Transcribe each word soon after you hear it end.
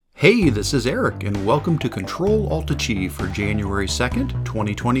Hey, this is Eric, and welcome to Control-Alt-Achieve for January 2nd,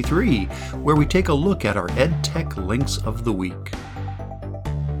 2023, where we take a look at our EdTech Links of the Week.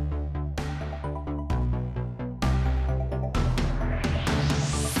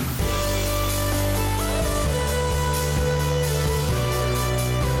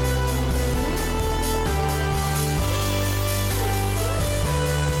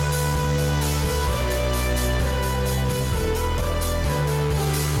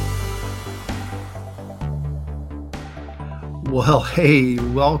 Well, hey,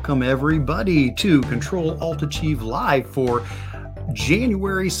 welcome everybody to Control-Alt-Achieve Live for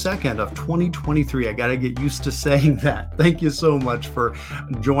January 2nd of 2023. I got to get used to saying that. Thank you so much for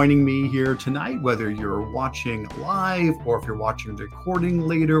joining me here tonight, whether you're watching live or if you're watching the recording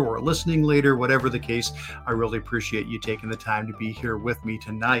later or listening later, whatever the case. I really appreciate you taking the time to be here with me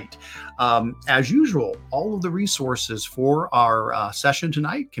tonight. As usual, all of the resources for our session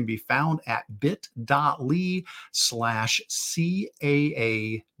tonight can be found at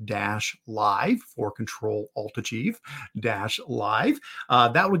bit.ly/CAA-live for Control-Alt-Achieve-live.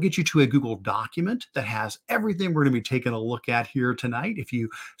 That will get you to a Google document that has everything we're going to be taking a look at here tonight. If you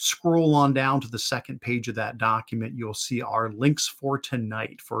scroll on down to the second page of that document, you'll see our links for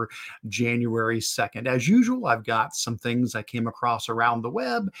tonight for January 2nd. As usual, I've got some things I came across around the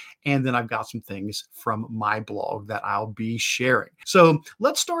web, and then I've got some things from my blog that I'll be sharing. So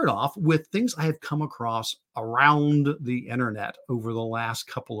let's start off with things I have come across around the internet over the last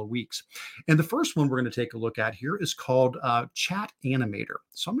couple of weeks. And the first one we're going to take a look at here is called Chat Animator.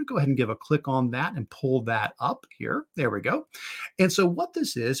 So I'm going to go ahead and give a click on that and pull that up here. There we go. And so what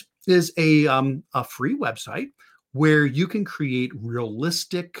this is a free website where you can create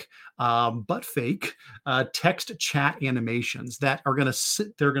realistic but fake text chat animations that are going to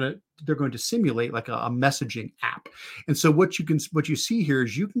they're going to simulate like a messaging app. And so what you see here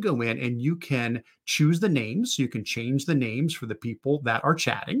is you can go in and you can choose the names. So you can change the names for the people that are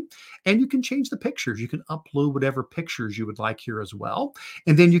chatting, and you can change the pictures. You can upload whatever pictures you would like here as well.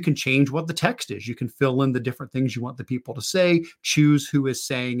 And then you can change what the text is. You can fill in the different things you want the people to say, choose who is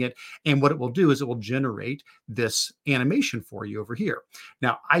saying it. And what it will do is it will generate this animation for you over here.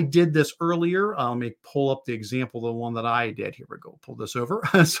 Now, I did this earlier. Let me pull up the example, the one that I did. Here we go. Pull this over.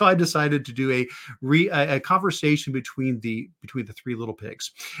 So I decided to do a conversation between the three little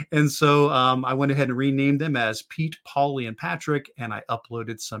pigs. And so I went ahead and renamed them as Pete, Polly, and Patrick, and I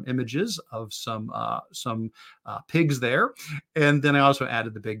uploaded some images of some pigs there. And then I also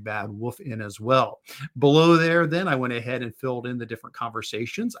added the big bad wolf in as well. Below there, then I went ahead and filled in the different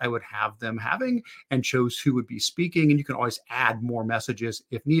conversations I would have them having and chose who would be speaking. And you can always add more messages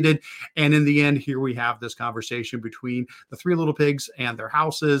if needed. And in the end, here we have this conversation between the three little pigs and their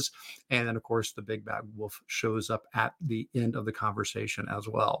houses. And then, of course, the big bad wolf shows up at the end of the conversation as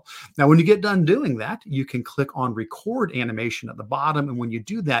well. Now, when you get done doing that, you can click on record animation at the bottom. And when you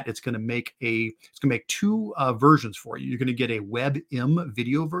do that, it's going to make two versions for you. You're going to get a WebM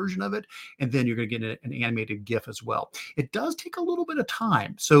video version of it, and then you're going to get an animated GIF as well. It does take a little bit of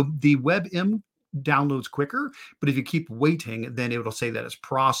time. So the WebM downloads quicker, but if you keep waiting, then it will say that it's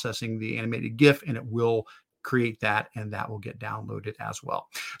processing the animated GIF, and it will create that, and that will get downloaded as well.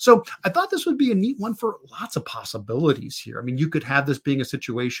 So I thought this would be a neat one for lots of possibilities here. I mean, you could have this being a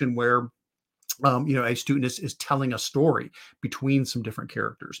situation where a student is telling a story between some different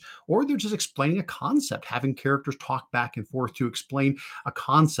characters, or they're just explaining a concept, having characters talk back and forth to explain a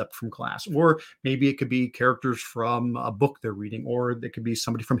concept from class. Or maybe it could be characters from a book they're reading, or it could be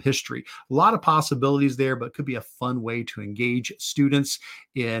somebody from history. A lot of possibilities there, but it could be a fun way to engage students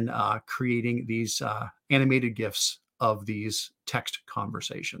in creating these animated GIFs of these text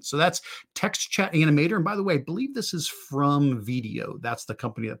conversations. So that's Text Chat Animator. And by the way, I believe this is from Video. That's the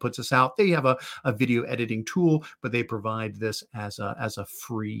company that puts this out. They have a video editing tool, but they provide this as a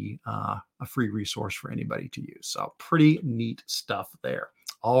free resource for anybody to use. So pretty neat stuff there.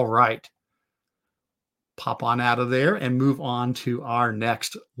 All right. Pop on out of there and move on to our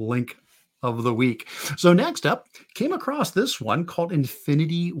next link of the week. So next up, came across this one called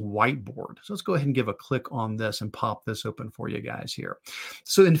Infinity Whiteboard. So let's go ahead and give a click on this and pop this open for you guys here.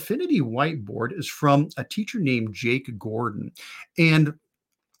 So Infinity Whiteboard is from a teacher named Jake Gordon. And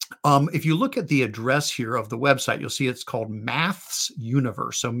if you look at the address here of the website, you'll see it's called Maths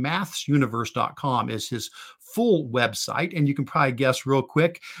Universe. So mathsuniverse.com is his full website. And you can probably guess real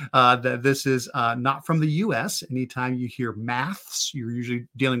quick that this is not from the US. Anytime you hear maths, you're usually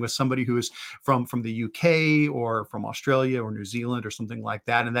dealing with somebody who is from the UK or from Australia or New Zealand or something like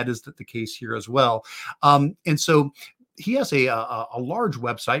that. And that is the case here as well. And so he has a large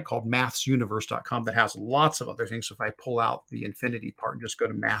website called mathsuniverse.com that has lots of other things. So if I pull out the infinity part and just go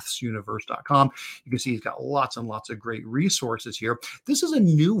to mathsuniverse.com, you can see he's got lots and lots of great resources here. This is a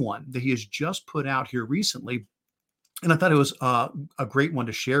new one that he has just put out here recently, and I thought it was a great one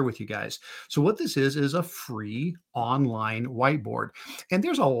to share with you guys. So what this is a free online whiteboard. And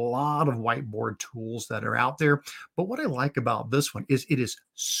there's a lot of whiteboard tools that are out there. But what I like about this one is it is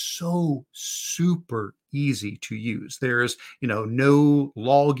so super easy to use. There's, no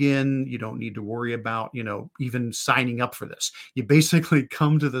login. You don't need to worry about, even signing up for this. You basically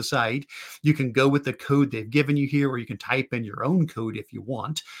come to the site. You can go with the code they've given you here, or you can type in your own code if you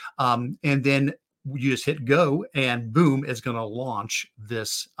want. And then you just hit go, and boom, it's going to launch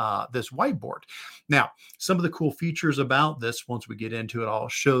this whiteboard. Now, some of the cool features about this, once we get into it, I'll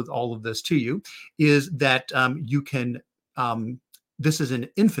show all of this to you, is that you can this is an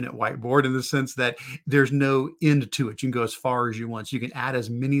infinite whiteboard in the sense that there's no end to it. You can go as far as you want. So you can add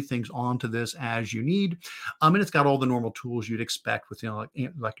as many things onto this as you need. And it's got all the normal tools you'd expect with,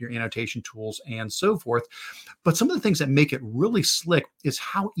 like your annotation tools and so forth. But some of the things that make it really slick is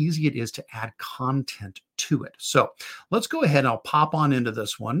how easy it is to add content to it. So let's go ahead and I'll pop on into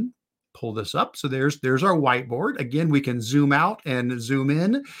this one. Pull this up. So there's our whiteboard. Again, we can zoom out and zoom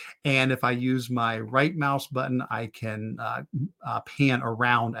in. And if I use my right mouse button, I can pan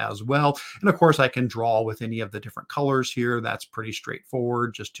around as well. And of course, I can draw with any of the different colors here. That's pretty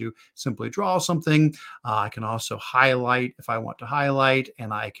straightforward, just to simply draw something. I can also highlight if I want to highlight,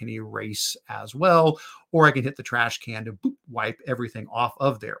 and I can erase as well. Or I can hit the trash can to boop, wipe everything off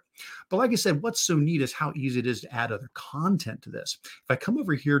of there. But like I said, what's so neat is how easy it is to add other content to this. If I come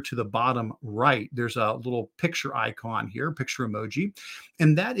over here to the bottom right, there's a little picture icon here, picture emoji,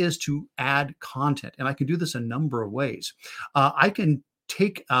 and that is to add content. And I can do this a number of ways. I can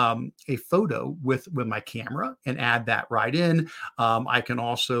take a photo with my camera and add that right in. I can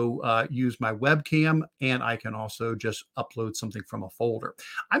also use my webcam, and I can also just upload something from a folder.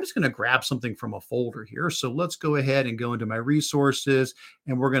 I'm just going to grab something from a folder here. So let's go ahead and go into my resources,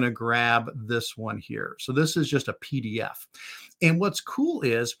 and we're going to grab this one here. So this is just a PDF. And what's cool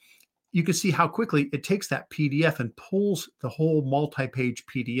is you can see how quickly it takes that PDF and pulls the whole multi-page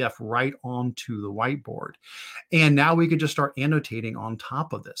PDF right onto the whiteboard. And now we could just start annotating on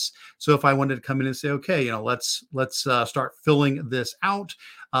top of this. So if I wanted to come in and say, okay, let's start filling this out.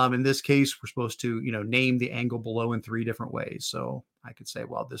 In this case, we're supposed to, name the angle below in 3 different ways. So I could say,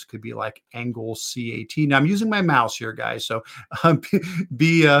 well, this could be like angle CAT. Now I'm using my mouse here, guys, so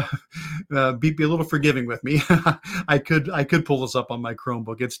be a little forgiving with me. I could pull this up on my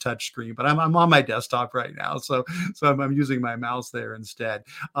Chromebook. It's touch screen, but I'm on my desktop right now, so I'm using my mouse there instead.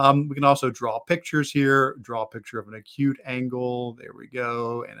 We can also draw pictures here. Draw a picture of an acute angle. There we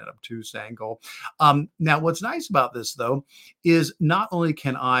go, and an obtuse angle. Now, what's nice about this though is not only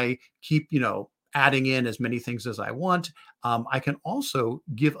can I keep adding in as many things as I want, I can also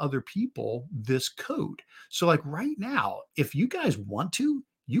give other people this code. So like right now, if you guys want to,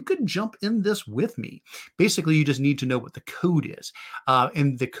 you could jump in this with me. Basically, you just need to know what the code is.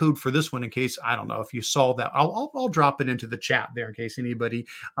 And the code for this one, in case, I don't know if you saw that, I'll drop it into the chat there in case anybody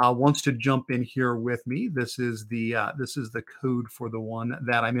wants to jump in here with me. This is the code for the one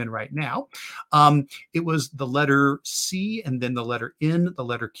that I'm in right now. It was the letter C and then the letter N, the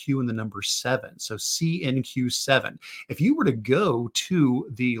letter Q, and the number 7. So CNQ7. If you were to go to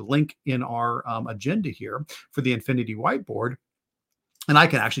the link in our agenda here for the Infinity Whiteboard, and I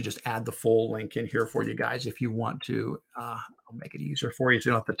can actually just add the full link in here for you guys if you want to. I'll make it easier for you so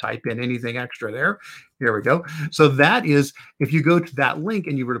you don't have to type in anything extra there. There we go. So that is, if you go to that link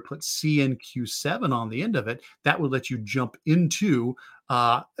and you were to put CNQ7 on the end of it, that would let you jump into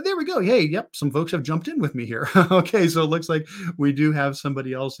there we go. Hey, yep, some folks have jumped in with me here. Okay, so it looks like we do have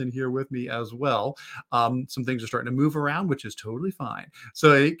somebody else in here with me as well. Some things are starting to move around, which is totally fine.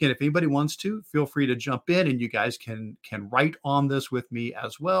 So again, if anybody wants to, feel free to jump in, and you guys can write on this with me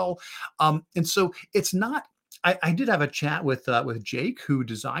as well. And so it's not. I did have a chat with Jake, who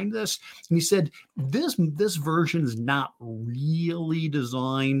designed this, and he said this version is not really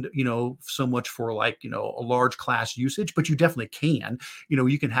designed, so much for like, a large class usage, but you definitely can.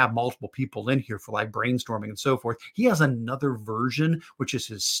 You can have multiple people in here for like brainstorming and so forth. He has another version, which is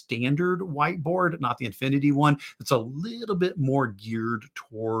his standard whiteboard, not the Infinity one. It's a little bit more geared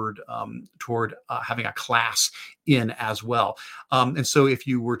toward having a class in as well. And so if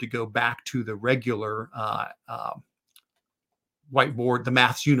you were to go back to the regular whiteboard, the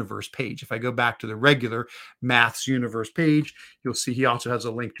Maths Universe page, if I go back to the regular Maths Universe page, you'll see he also has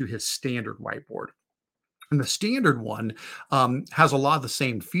a link to his standard whiteboard. And the standard one has a lot of the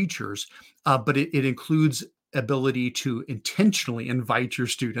same features, but it includes ability to intentionally invite your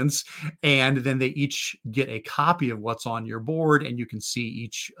students, and then they each get a copy of what's on your board, and you can see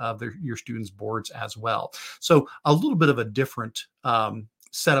each of your students' boards as well. So a little bit of a different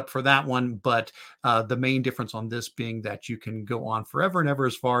setup for that one, but the main difference on this being that you can go on forever and ever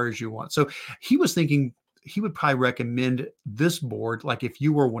as far as you want. So he was thinking he would probably recommend this board, like if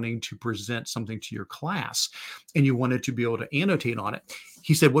you were wanting to present something to your class and you wanted to be able to annotate on it.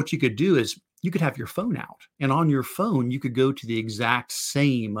 He said what you could do is you could have your phone out, and on your phone you could go to the exact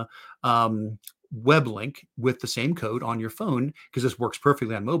same web link with the same code on your phone, because this works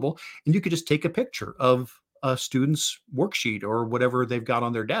perfectly on mobile, and you could just take a picture of a student's worksheet or whatever they've got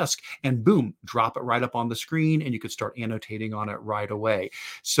on their desk, and boom, drop it right up on the screen, and you could start annotating on it right away.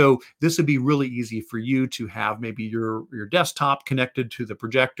 So this would be really easy for you to have maybe your desktop connected to the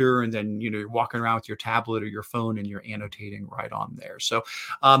projector, and then you're walking around with your tablet or your phone and you're annotating right on there. So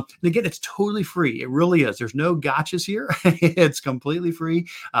and again, it's totally free. It really is. There's no gotchas here. It's completely free.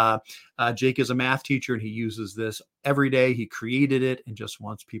 Jake is a math teacher and he uses this every day. He created it and just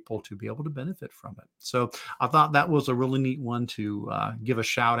wants people to be able to benefit from it. So I thought that was a really neat one to give a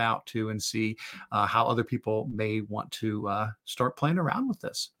shout out to and see how other people may want to start playing around with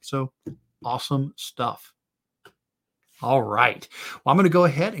this. So awesome stuff. All right. Well, I'm going to go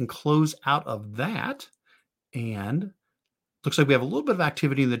ahead and close out of that. And looks like we have a little bit of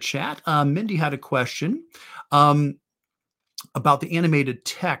activity in the chat. Mindy had a question about the animated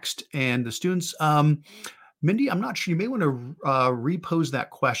text and the students. Mindy, I'm not sure. You may want to repose that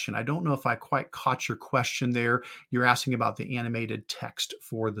question. I don't know if I quite caught your question there. You're asking about the animated text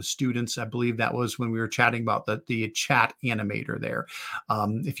for the students. I believe that was when we were chatting about the chat animator there.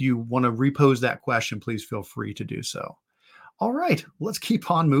 If you want to repose that question, please feel free to do so. All right, let's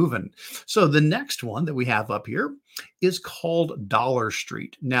keep on moving. So the next one that we have up here is called Dollar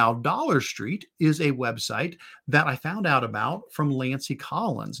Street. Now, Dollar Street is a website that I found out about from Lancy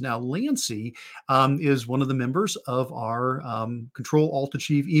Collins. Now, Lancy is one of the members of our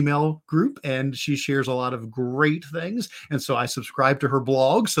Control-Alt-Achieve email group, and she shares a lot of great things. And so I subscribe to her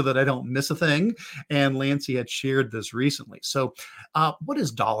blog so that I don't miss a thing. And Lancy had shared this recently. So what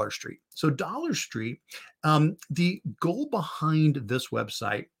is Dollar Street? So Dollar Street, the goal behind this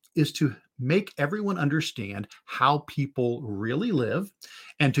website is to make everyone understand how people really live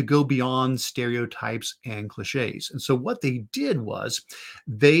and to go beyond stereotypes and cliches. And so what they did was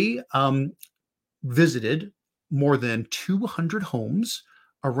they visited more than 200 homes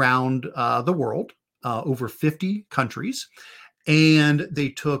around the world, over 50 countries, and they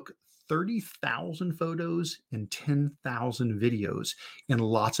took 30,000 photos and 10,000 videos in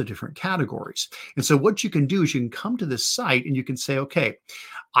lots of different categories. And so what you can do is you can come to this site and you can say, okay,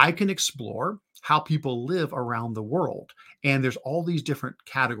 I can explore how people live around the world. And there's all these different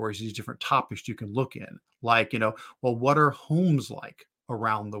categories, these different topics you can look in, like, well, what are homes like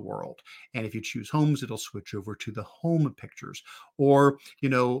around the world? And if you choose homes, it'll switch over to the home pictures. Or,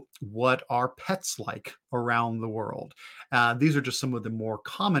 what are pets like around the world? These are just some of the more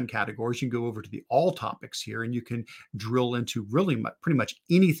common categories. You can go over to the all topics here and you can drill into really pretty much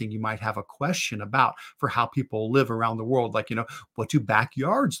anything you might have a question about for how people live around the world. Like, what do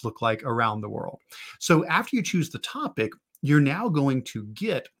backyards look like around the world? So after you choose the topic, you're now going to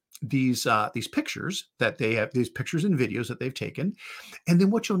get these pictures that they have, these pictures and videos that they've taken. And then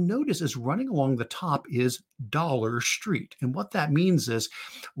what you'll notice is running along the top is Dollar Street. And what that means is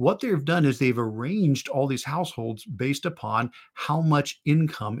what they've done is they've arranged all these households based upon how much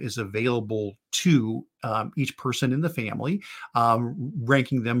income is available to each person in the family,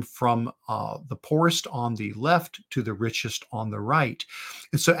 ranking them from the poorest on the left to the richest on the right.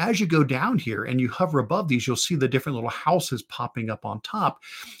 And so as you go down here and you hover above these, you'll see the different little houses popping up on top.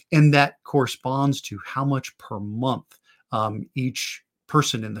 And that corresponds to how much per month each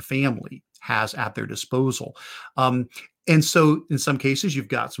person in the family has at their disposal. And so in some cases, you've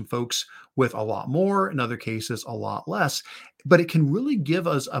got some folks with a lot more, in other cases, a lot less, but it can really give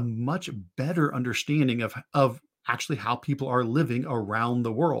us a much better understanding of actually how people are living around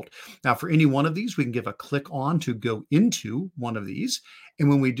the world. Now, for any one of these, we can give a click on to go into one of these. And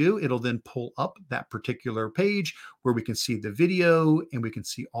when we do, it'll then pull up that particular page where we can see the video and we can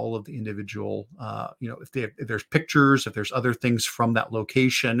see all of the individual, if there's pictures, if there's other things from that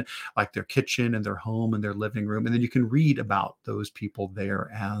location, like their kitchen and their home and their living room. And then you can read about those people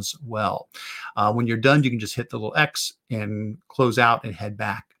there as well. When you're done, you can just hit the little X and close out and head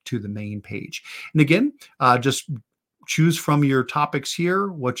back to the main page. And again, just choose from your topics here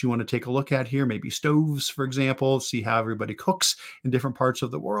what you want to take a look at here, maybe stoves, for example, see how everybody cooks in different parts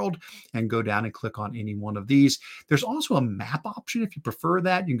of the world, and go down and click on any one of these. There's also a map option if you prefer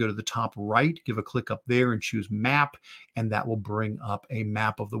that. You can go to the top right, give a click up there and choose map, and that will bring up a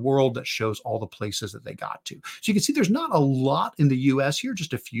map of the world that shows all the places that they got to. So you can see there's not a lot in the US here,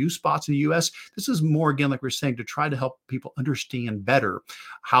 just a few spots in the US. This is more, again, like we're saying, to try to help people understand better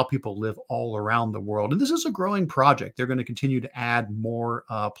how people live all around the world. And this is a growing project. They're going to continue to add more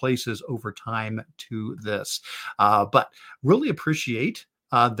places over time to this. But really appreciate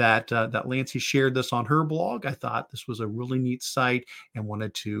that Lancey shared this on her blog. I thought this was a really neat site and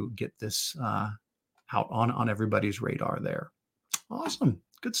wanted to get this out on everybody's radar there. Awesome.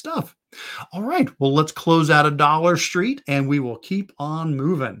 Good stuff. All right. Well, let's close out a Dollar Street and we will keep on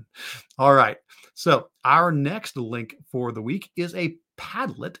moving. All right. So our next link for the week is a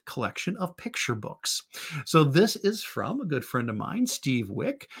Padlet collection of picture books. So this is from a good friend of mine, Steve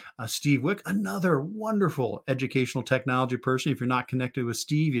Wick. Steve Wick, another wonderful educational technology person. If you're not connected with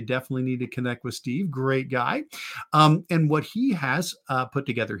Steve, you definitely need to connect with Steve. Great guy. And what he has put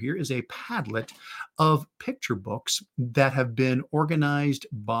together here is a Padlet of picture books that have been organized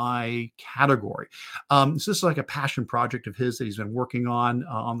by category. So this is like a passion project of his that he's been working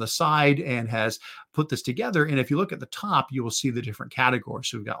on the side and has put this together. And if you look at the top, you will see the different categories.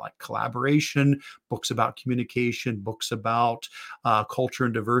 So we've got like collaboration, books about communication, books about culture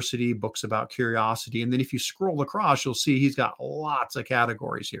and diversity, books about curiosity. And then if you scroll across, you'll see he's got lots of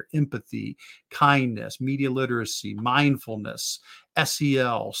categories here: empathy, kindness, media literacy, mindfulness,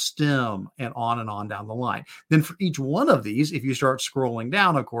 SEL, STEM, and on down the line. Then for each one of these, if you start scrolling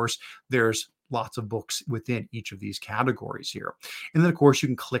down, of course, there's lots of books within each of these categories here. And then, of course, you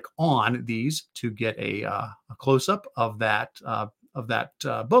can click on these to get a close-up of that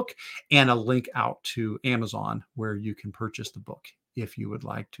book and a link out to Amazon where you can purchase the book if you would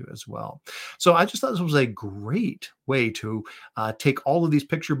like to as well. So I just thought this was a great way to take all of these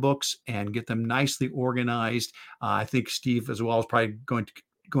picture books and get them nicely organized. I think Steve as well is probably going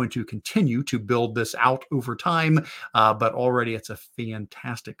to continue to build this out over time, but already it's a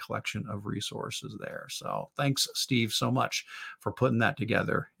fantastic collection of resources there. So thanks, Steve, so much for putting that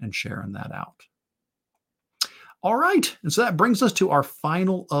together and sharing that out. All right. And so that brings us to our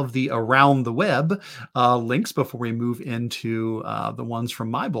final of the Around the Web links before we move into the ones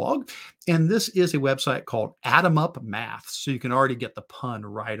from my blog. And this is a website called Atom Up Maths. So you can already get the pun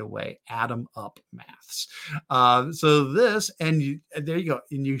right away. Atom Up Maths. So this, and there you go.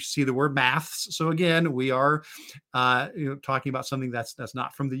 And you see the word maths. So again, we are talking about something that's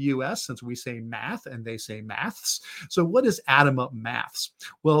not from the US, since we say math and they say maths. So what is Atom Up Maths?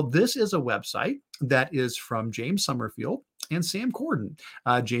 Well, this is a website that is from James Summerfield and Sam Corden.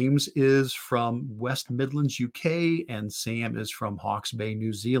 James is from West Midlands, UK, and Sam is from Hawke's Bay,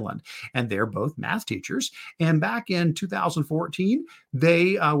 New Zealand. And they're both math teachers. And back in 2014,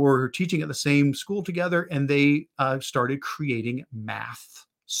 they were teaching at the same school together, and they started creating math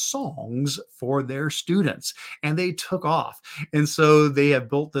songs for their students, and they took off. And so they have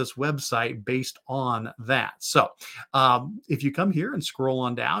built this website based on that. So if you come here and scroll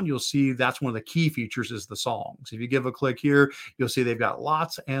on down, you'll see that's one of the key features is the songs. If you give a click here, you'll see they've got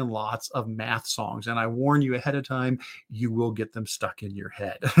lots and lots of math songs. And I warn you ahead of time, you will get them stuck in your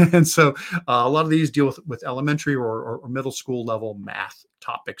head. And so a lot of these deal with elementary or middle school level math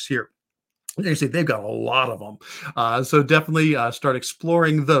topics here. They say they've got a lot of them. So definitely start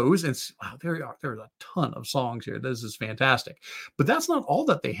exploring those. And wow, there are. There's a ton of songs here. This is fantastic. But that's not all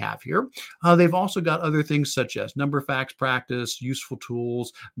that they have here. They've also got other things such as number facts practice, useful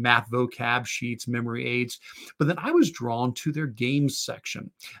tools, math vocab sheets, memory aids. But then I was drawn to their games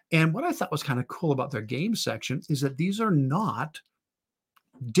section. And what I thought was kind of cool about their games section is that these are not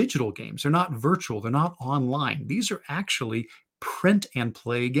digital games. They're not virtual. They're not online. These are actually print and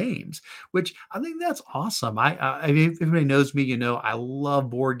play games, which I think that's awesome. I mean, if everybody knows me, I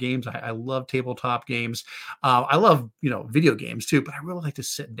love board games. I love tabletop games. I love, video games too, but I really like to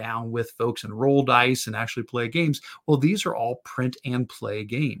sit down with folks and roll dice and actually play games. Well, these are all print and play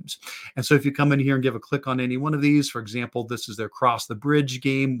games. And so if you come in here and give a click on any one of these, for example, this is their Cross the Bridge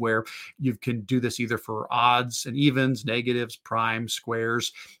game where you can do this either for odds and evens, negatives, primes,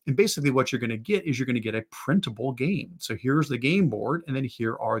 squares. And basically what you're going to get is you're going to get a printable game. So here's the game board, and then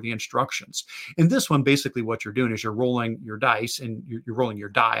here are the instructions. In this one, basically what you're doing is you're rolling your dice, and you're rolling your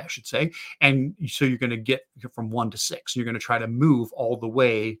die, I should say. And so you're going to get from 1 to 6. You're going to try to move all the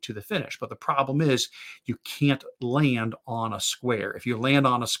way to the finish. But the problem is you can't land on a square. If you land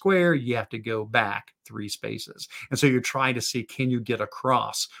on a square, you have to go back three spaces. And so you're trying to see, can you get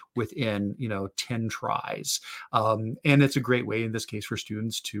across within, 10 tries? And it's a great way in this case for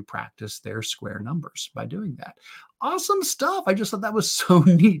students to practice their square numbers by doing that. Awesome stuff. I just thought that was so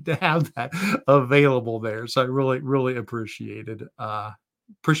neat to have that available there. So I really, really appreciated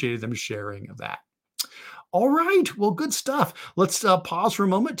them sharing that. All right. Well, good stuff. Let's pause for a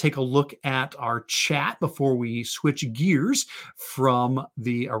moment, take a look at our chat before we switch gears from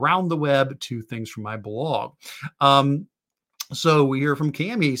the around the web to things from my blog. So we hear from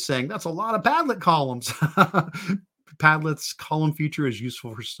Cami saying that's a lot of Padlet columns. Padlet's column feature is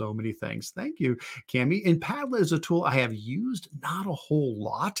useful for so many things. Thank you, Cami. And Padlet is a tool I have used not a whole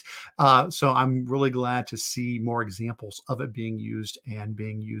lot. So I'm really glad to see more examples of it being used and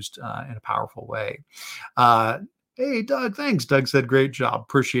being used in a powerful way. Hey, Doug, thanks. Doug said, great job.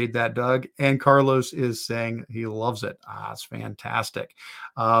 Appreciate that, Doug. And Carlos is saying he loves it. It's fantastic.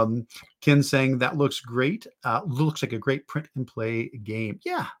 Ken saying that looks great. Looks like a great print and play game.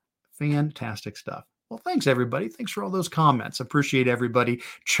 Yeah, fantastic stuff. Well, thanks, everybody. Thanks for all those comments. Appreciate everybody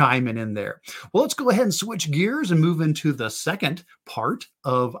chiming in there. Well, let's go ahead and switch gears and move into the second part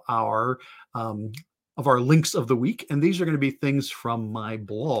of our links of the week. And these are going to be things from my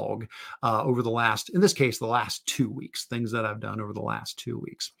blog over the last 2 weeks, things that I've done over the last 2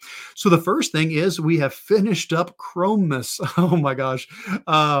 weeks. So the first thing is we have finished up Chromemas. Oh my gosh.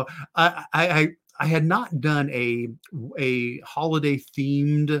 I had not done a holiday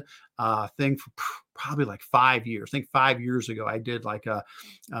themed thing for probably like 5 years. I think 5 years ago, I did like a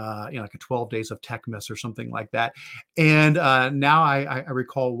 12 days of Techmas or something like that. And now I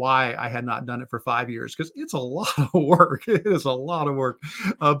recall why I had not done it for 5 years, because it's a lot of work. It is a lot of work,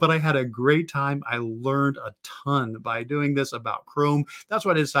 but I had a great time. I learned a ton by doing this about Chrome. That's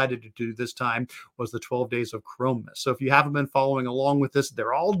what I decided to do this time, was the 12 days of Chromemas. So if you haven't been following along with this,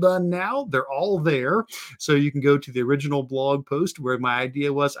 they're all done now. They're all there. So you can go to the original blog post where my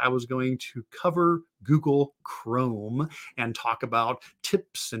idea was I was going to cover Google Chrome and talk about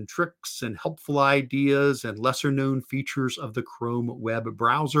tips and tricks and helpful ideas and lesser known features of the Chrome web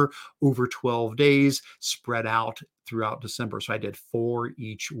browser over 12 days spread out throughout December. So I did 4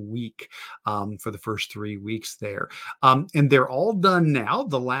 each week for the first 3 weeks there. And they're all done now.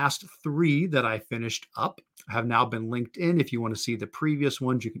 The last 3 that I finished up have now been linked in. If you want to see the previous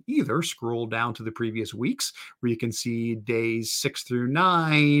ones, you can either scroll down to the previous weeks where you can see days 6 through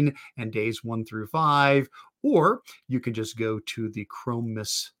 9 and days 1 through 5, or you can just go to the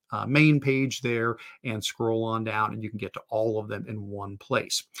Chromemas main page there and scroll on down, and you can get to all of them in one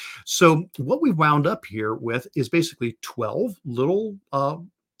place. So what we've wound up here with is basically 12 little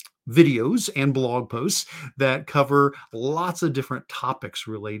videos and blog posts that cover lots of different topics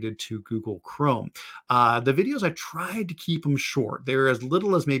related to Google Chrome. The videos, I tried to keep them short. They're as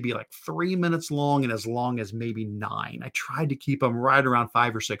little as maybe like 3 minutes long and as long as maybe 9. I tried to keep them right around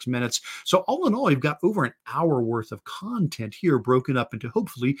 5 or 6 minutes. So all in all, you've got over an hour worth of content here broken up into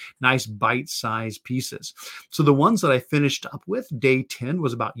hopefully nice bite-sized pieces. So the ones that I finished up with, day 10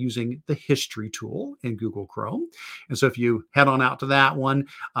 was about using the history tool in Google Chrome. And so if you head on out to that one,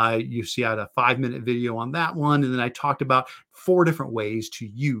 you see I had a 5-minute video on that one. And then I talked about 4 different ways to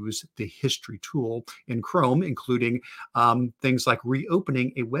use the history tool in Chrome, including things like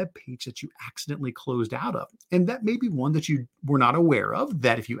reopening a web page that you accidentally closed out of. And that may be one that you were not aware of,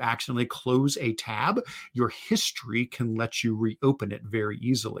 that if you accidentally close a tab, your history can let you reopen it very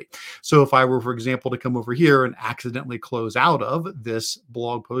easily. So if I were, for example, to come over here and accidentally close out of this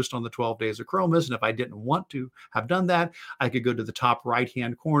blog post on the 12 days of Chromemas, and if I didn't want to have done that, I could go to the top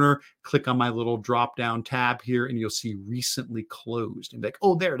right-hand corner, click on my little drop-down tab here, and you'll see recently closed, and be like,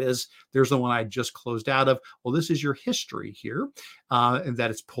 oh, there it is. There's the one I just closed out of. Well, this is your history here, and that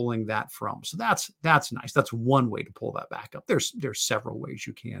it's pulling that from. So that's nice. That's one way to pull that back up. There's several ways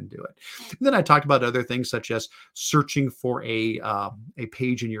you can do it. And then I talked about other things such as searching for a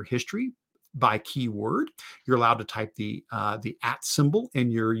page in your history by keyword. You're allowed to type the @ symbol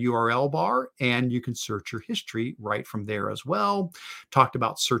in your URL bar, and you can search your history right from there as well. Talked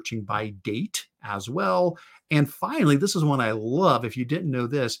about searching by date as well. And finally, this is one I love. If you didn't know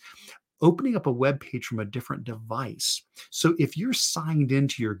this, opening up a web page from a different device. So if you're signed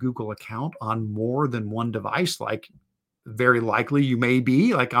into your Google account on more than one device, like very likely you may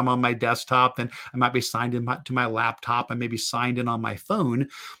be, like I'm on my desktop and I might be signed in to my laptop. I may be signed in on my phone.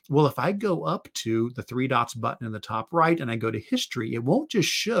 Well, if I go up to the 3 dots button in the top right and I go to history, it won't just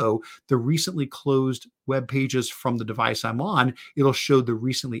show the recently closed web pages from the device I'm on. It'll show the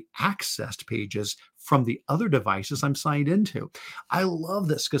recently accessed pages from the other devices I'm signed into. I love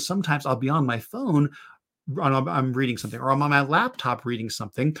this because sometimes I'll be on my phone I'm reading something, or I'm on my laptop reading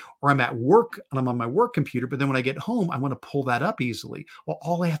something, or I'm at work and I'm on my work computer. But then when I get home, I want to pull that up easily. Well,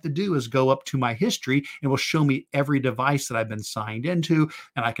 all I have to do is go up to my history and it will show me every device that I've been signed into,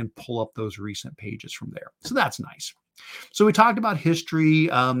 and I can pull up those recent pages from there. So that's nice. So we talked about history.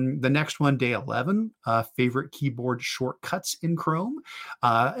 The next one, day 11, favorite keyboard shortcuts in Chrome.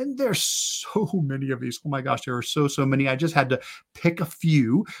 And there's so many of these. Oh my gosh, there are so many. I just had to pick a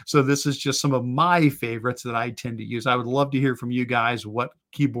few. So this is just some of my favorites that I tend to use. I would love to hear from you guys what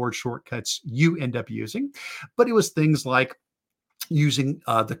keyboard shortcuts you end up using. But it was things like using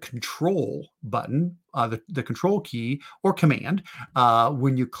the control button, the control key or command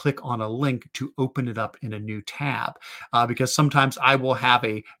when you click on a link to open it up in a new tab. Because sometimes I will have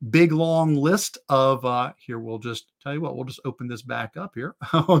a big long list of, here, we'll just tell you what, we'll just open this back up here.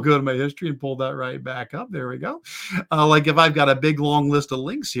 I'll go to my history and pull that right back up. There we go. Like if I've got a big long list of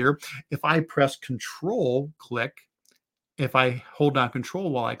links here, if I press control click, if I hold down control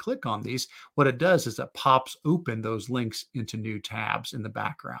while I click on these, what it does is it pops open those links into new tabs in the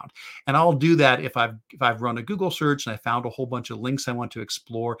background. And I'll do that if I've run a Google search and I found a whole bunch of links I want to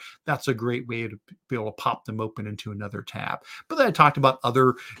explore. That's a great way to be able to pop them open into another tab. But then I talked about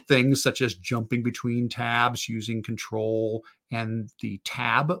other things such as jumping between tabs using control and the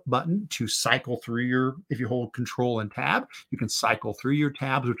tab button to cycle through your, if you hold control and tab, you can cycle through your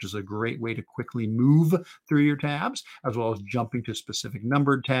tabs, which is a great way to quickly move through your tabs, as well as jumping to specific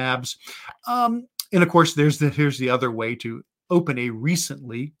numbered tabs. And of course, here's the other way to open a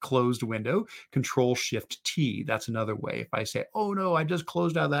recently closed window, Control Shift T. That's another way. If I say, oh no, I just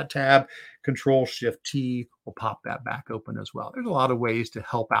closed out of that tab, Control Shift T will pop that back open as well. There's a lot of ways to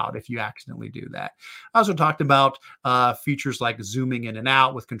help out if you accidentally do that. I also talked about features like zooming in and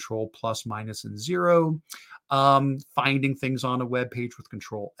out with Control plus, minus, and 0, finding things on a web page with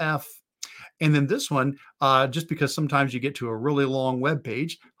Control F. And then this one, just because sometimes you get to a really long web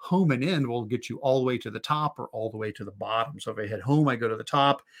page, home and end will get you all the way to the top or all the way to the bottom. So if I hit home, I go to the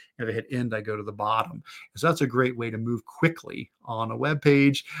top. If I hit end, I go to the bottom. So that's a great way to move quickly on a web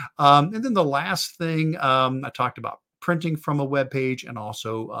page. And then the last thing I talked about, printing from a web page, and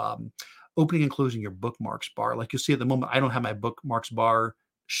also opening and closing your bookmarks bar. Like you see at the moment, I don't have my bookmarks bar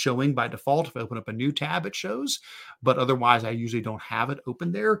showing by default. If I open up a new tab, it shows, but otherwise I usually don't have it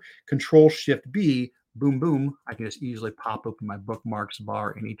open there. Control Shift B, boom, boom. I can just easily pop open my bookmarks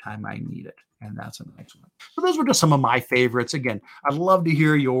bar anytime I need it. And that's a nice one. So those were just some of my favorites. Again, I'd love to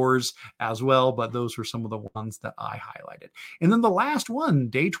hear yours as well, but those were some of the ones that I highlighted. And then the last one,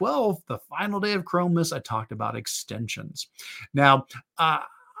 day 12, the final day of Chromeless, I talked about extensions. Now,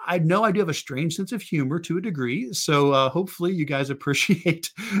 I know I do have a strange sense of humor to a degree, so hopefully you guys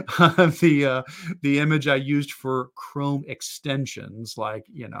appreciate the image I used for Chrome extensions, like,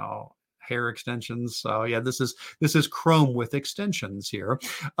 you know, hair extensions. So yeah, this is Chrome with extensions here.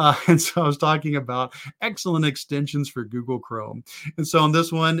 And so I was talking about excellent extensions for Google Chrome. And so on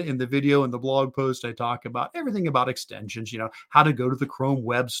this one, in the video and the blog post, I talk about everything about extensions, you know, how to go to the Chrome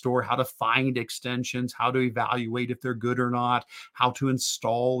Web Store, how to find extensions, how to evaluate if they're good or not, how to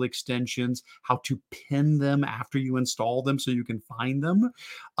install extensions, how to pin them after you install them so you can find them.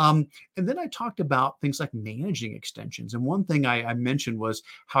 And then I talked about things like managing extensions. And one thing I mentioned was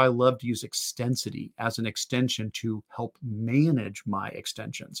how I love to use Extensity as an extension to help manage my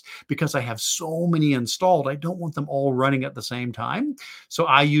extensions. Because I have so many installed, I don't want them all running at the same time. So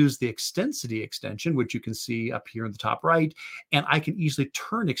I use the Extensity extension, which you can see up here in the top right, and I can easily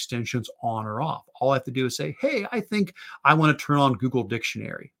turn extensions on or off. All I have to do is say, hey, I think I want to turn on Google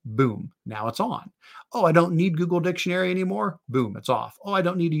Dictionary. Boom, now it's on. Oh, I don't need Google Dictionary anymore. Boom, it's off. Oh, I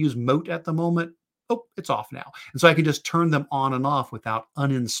don't need to use Moat at the moment. Oh, it's off now. And so I can just turn them on and off without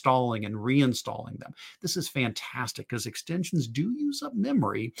uninstalling and reinstalling them. This is fantastic because extensions do use up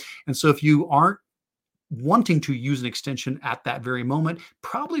memory. And so if you aren't wanting to use an extension at that very moment,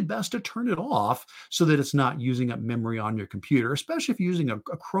 probably best to turn it off so that it's not using up memory on your computer, especially if you're using a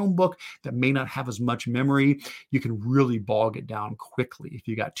Chromebook that may not have as much memory. You can really bog it down quickly if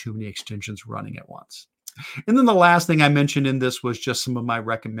you got too many extensions running at once. And then the last thing I mentioned in this was just some of my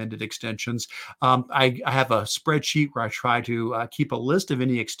recommended extensions. I have a spreadsheet where I try to keep a list of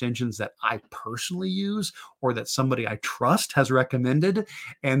any extensions that I personally use or that somebody I trust has recommended.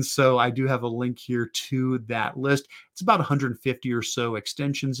 And so I do have a link here to that list. It's about 150 or so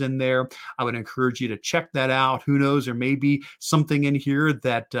extensions in there. I would encourage you to check that out. Who knows, there may be something in here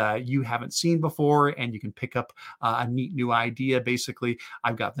that you haven't seen before, and you can pick up a neat new idea. Basically,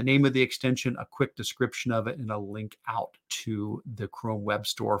 I've got the name of the extension, a quick description of it, and a link out to the Chrome Web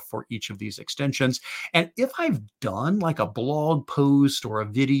Store for each of these extensions. And if I've done like a blog post or a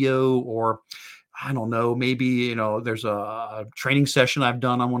video or I don't know, maybe, there's a training session I've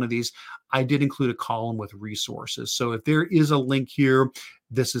done on one of these, I did include a column with resources. So if there is a link here,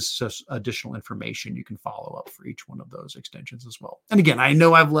 this is just additional information you can follow up for each one of those extensions as well. And again, I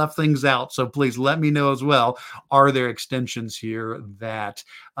know I've left things out, so please let me know as well. Are there extensions here that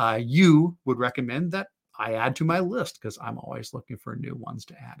you would recommend that I add to my list? Because I'm always looking for new ones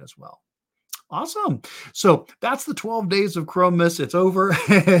to add as well. Awesome. So that's the 12 days of Chromius. It's over.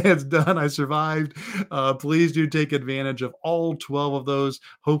 It's done. I survived. Please do take advantage of all 12 of those.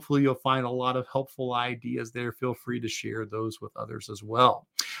 Hopefully, you'll find a lot of helpful ideas there. Feel free to share those with others as well.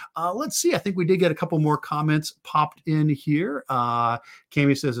 Let's see. I think we did get a couple more comments popped in here.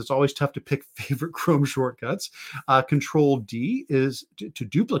 Cami says it's always tough to pick favorite Chrome shortcuts. Control D is to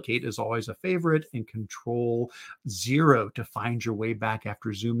duplicate is always a favorite, and Control 0 to find your way back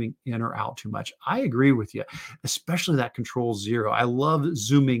after zooming in or out too much. I agree with you, especially that Control 0. I love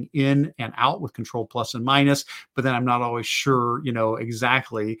zooming in and out with Control plus and minus, but then I'm not always sure,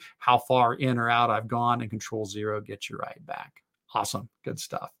 exactly how far in or out I've gone, and Control 0 gets you right back. Awesome. Good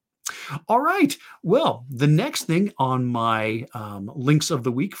stuff. All right. Well, the next thing on my links of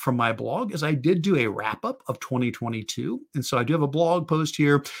the week from my blog is I did do a wrap up of 2022. And so I do have a blog post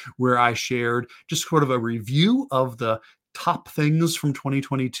here where I shared just sort of a review of the top things from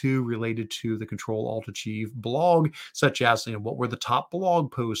 2022 related to the Control Alt Achieve blog, such as what were the top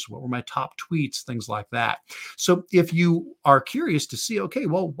blog posts, what were my top tweets, things like that. So if you are curious to see, okay,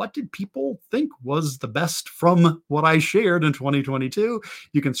 well, what did people think was the best from what I shared in 2022,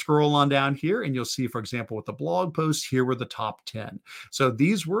 you can scroll on down here and you'll see, for example, with the blog posts, here were the top 10. So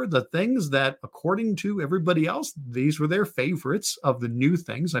these were the things that, according to everybody else, these were their favorites of the new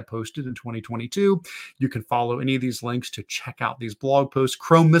things I posted in 2022. You can follow any of these links to check out these blog posts.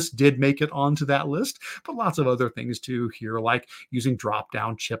 Chromius did make it onto that list, but lots of other things too here, like using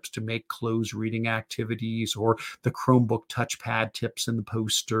drop-down chips to make closed reading activities, or the Chromebook touchpad tips in the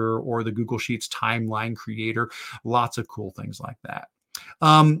poster, or the Google Sheets timeline creator. Lots of cool things like that.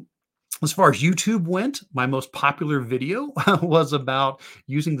 As far as YouTube went, my most popular video was about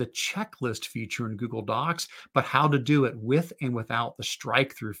using the checklist feature in Google Docs, but how to do it with and without the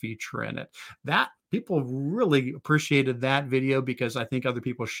strike-through feature in it. That people really appreciated that video, because I think other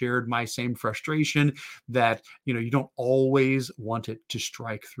people shared my same frustration that, you don't always want it to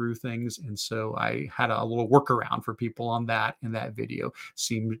strike through things. And so I had a little workaround for people on that, and that video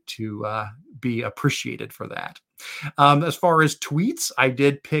seemed to be appreciated for that. As far as tweets, I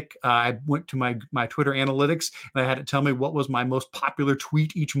did pick, I went to my Twitter analytics and I had it tell me what was my most popular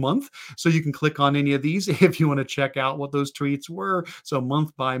tweet each month. So you can click on any of these if you want to check out what those tweets were. So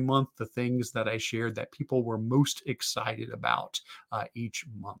month by month, the things that I shared that people were most excited about each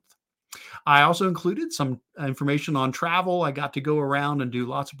month. I also included some information on travel. I got to go around and do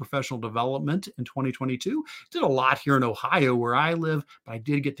lots of professional development in 2022. Did a lot here in Ohio where I live, but I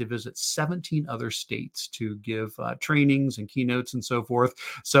did get to visit 17 other states to give trainings and keynotes and so forth.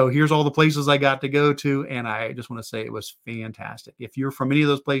 So here's all the places I got to go to, and I just want to say it was fantastic. If you're from any of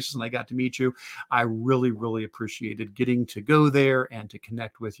those places and I got to meet you, I really, really appreciated getting to go there and to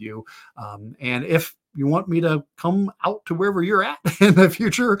connect with you. And if you want me to come out to wherever you're at in the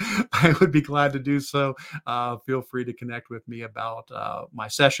future, I would be glad to do so. Feel free to connect with me about my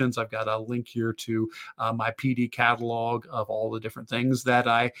sessions. I've got a link here to my PD catalog of all the different things that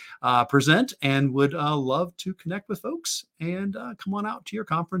I present, and would love to connect with folks and come on out to your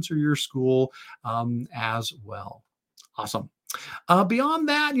conference or your school as well. Awesome. Beyond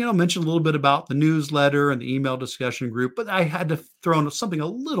that, mention a little bit about the newsletter and the email discussion group, but I had to throw in something a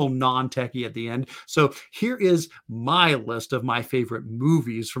little non-techy at the end. So here is my list of my favorite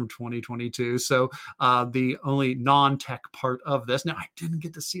movies from 2022. So the only non-tech part of this. Now, I didn't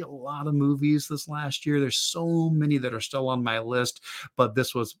get to see a lot of movies this last year. There's so many that are still on my list, but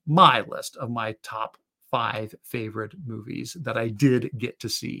this was my list of my top 5 favorite movies that I did get to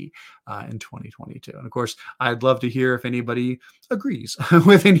see in 2022. And of course, I'd love to hear if anybody agrees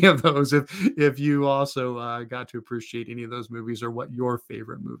with any of those, if you also got to appreciate any of those movies, or what your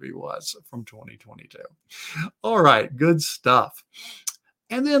favorite movie was from 2022. All right, good stuff.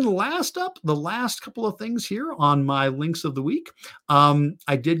 And then last up, the last couple of things here on my links of the week.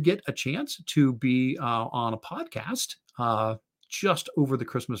 I did get a chance to be on a podcast just over the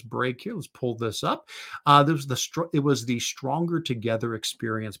Christmas break here. Let's pull this up. It was the Stronger Together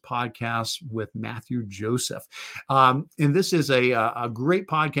Experience podcast with Matthew Joseph. And this is a great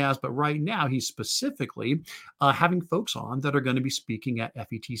podcast, but right now he's specifically having folks on that are going to be speaking at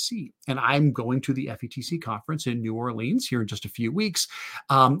FETC. And I'm going to the FETC conference in New Orleans here in just a few weeks.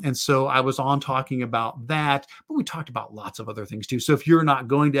 And so I was on talking about that, but we talked about lots of other things too. So if you're not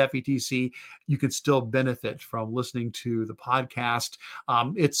going to FETC, you can still benefit from listening to the podcast.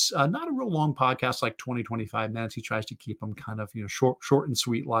 It's not a real long podcast, like 20, 25 minutes. He tries to keep them kind of, short and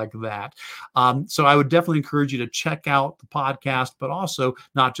sweet like that. So I would definitely encourage you to check out the podcast, but also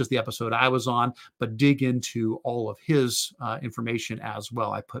not just the episode I was on, but dig into all of his information as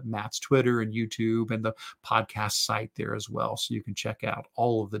well. I put Matt's Twitter and YouTube and the podcast site there as well, so you can check out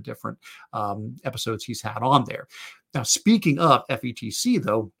all of the different episodes he's had on there. Now, speaking of FETC,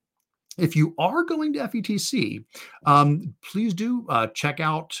 though, if you are going to FETC, please do check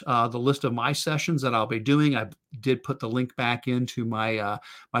out the list of my sessions that I'll be doing. I did put the link back into my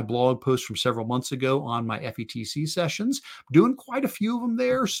my blog post from several months ago on my FETC sessions. I'm doing quite a few of them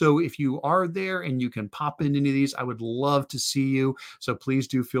there. So if you are there and you can pop in any of these, I would love to see you. So please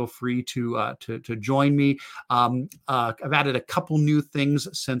do feel free to join me. I've added a couple new things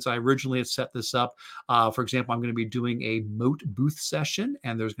since I originally had set this up. For example, I'm going to be doing a Moat booth session,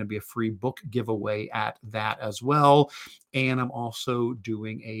 and there's going to be a free book giveaway at that as well. And I'm also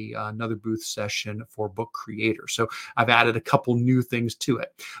doing another booth session for book creators. So I've added a couple new things to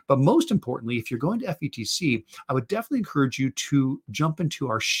it. But most importantly, if you're going to FETC, I would definitely encourage you to jump into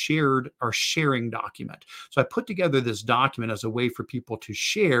our sharing document. So I put together this document as a way for people to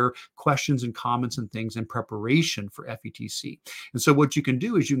share questions and comments and things in preparation for FETC. And so what you can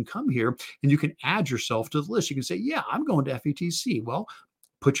do is you can come here and you can add yourself to the list. You can say, yeah, I'm going to FETC. Well,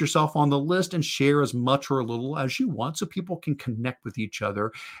 put yourself on the list and share as much or a little as you want so people can connect with each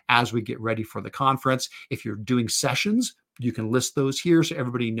other as we get ready for the conference. If you're doing sessions, you can list those here so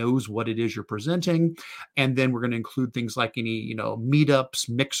everybody knows what it is you're presenting. And then we're going to include things like any, meetups,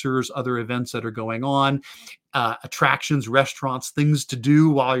 mixers, other events that are going on, attractions, restaurants, things to do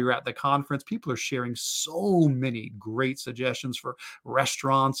while you're at the conference. People are sharing so many great suggestions for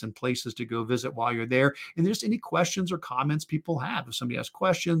restaurants and places to go visit while you're there. And there's any questions or comments people have. If somebody has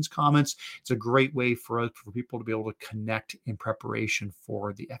questions, comments, it's a great way for people to be able to connect in preparation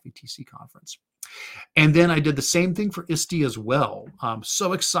for the FETC conference. And then I did the same thing for ISTE as well. I'm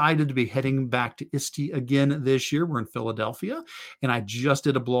so excited to be heading back to ISTE again this year. We're in Philadelphia, and I just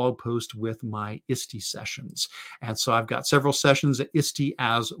did a blog post with my ISTE sessions. And so I've got several sessions at ISTE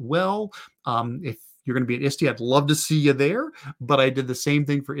as well. If you're going to be at ISTE, I'd love to see you there. But I did the same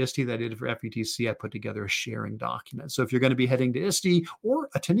thing for ISTE that I did for FETC. I put together a sharing document. So if you're going to be heading to ISTE or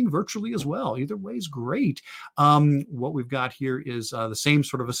attending virtually as well, either way is great. What we've got here is the same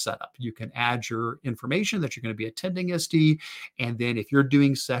sort of a setup. You can add your information that you're going to be attending ISTE. And then if you're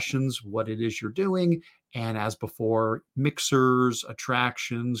doing sessions, what it is you're doing. And as before, mixers,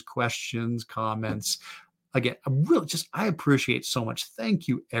 attractions, questions, comments. Again, I appreciate so much. Thank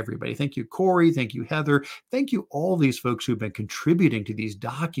you, everybody. Thank you, Corey. Thank you, Heather. Thank you, all these folks who've been contributing to these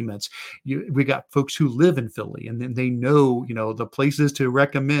documents. We got folks who live in Philly, and then they know, the places to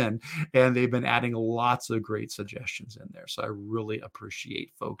recommend, and they've been adding lots of great suggestions in there. So I really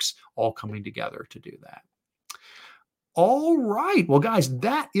appreciate folks all coming together to do that. All right. Well, guys,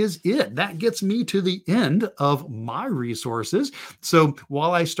 that is it. That gets me to the end of my resources. So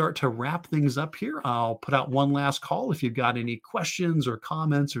while I start to wrap things up here, I'll put out one last call. If you've got any questions or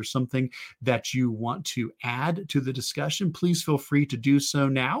comments or something that you want to add to the discussion, please feel free to do so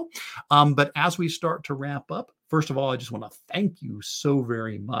now. But as we start to wrap up, first of all, I just want to thank you so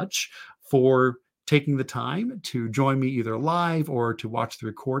very much for taking the time to join me either live or to watch the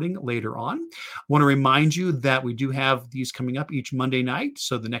recording later on. I want to remind you that we do have these coming up each Monday night.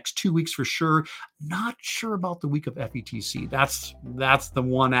 So the next 2 weeks for sure. Not sure about the week of FETC. That's the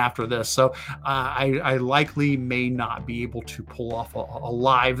one after this. So I likely may not be able to pull off a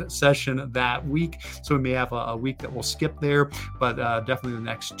live session that week. So we may have a week that we'll skip there, but definitely the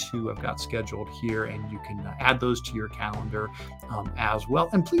next 2 I've got scheduled here, and you can add those to your calendar as well.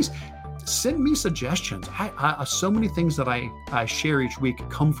 And please send me suggestions. So many things that I share each week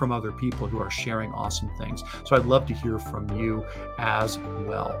come from other people who are sharing awesome things. So I'd love to hear from you as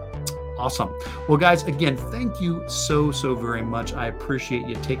well. Awesome. Well, guys, again, thank you so very much. I appreciate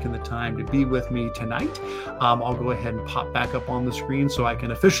you taking the time to be with me tonight. I'll go ahead and pop back up on the screen so I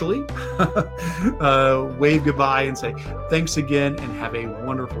can officially wave goodbye and say thanks again, and have a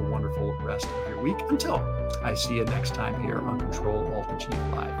wonderful, wonderful rest of your week until I see you next time here on Control Alt Achieve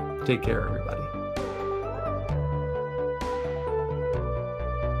Live. Take care, everybody.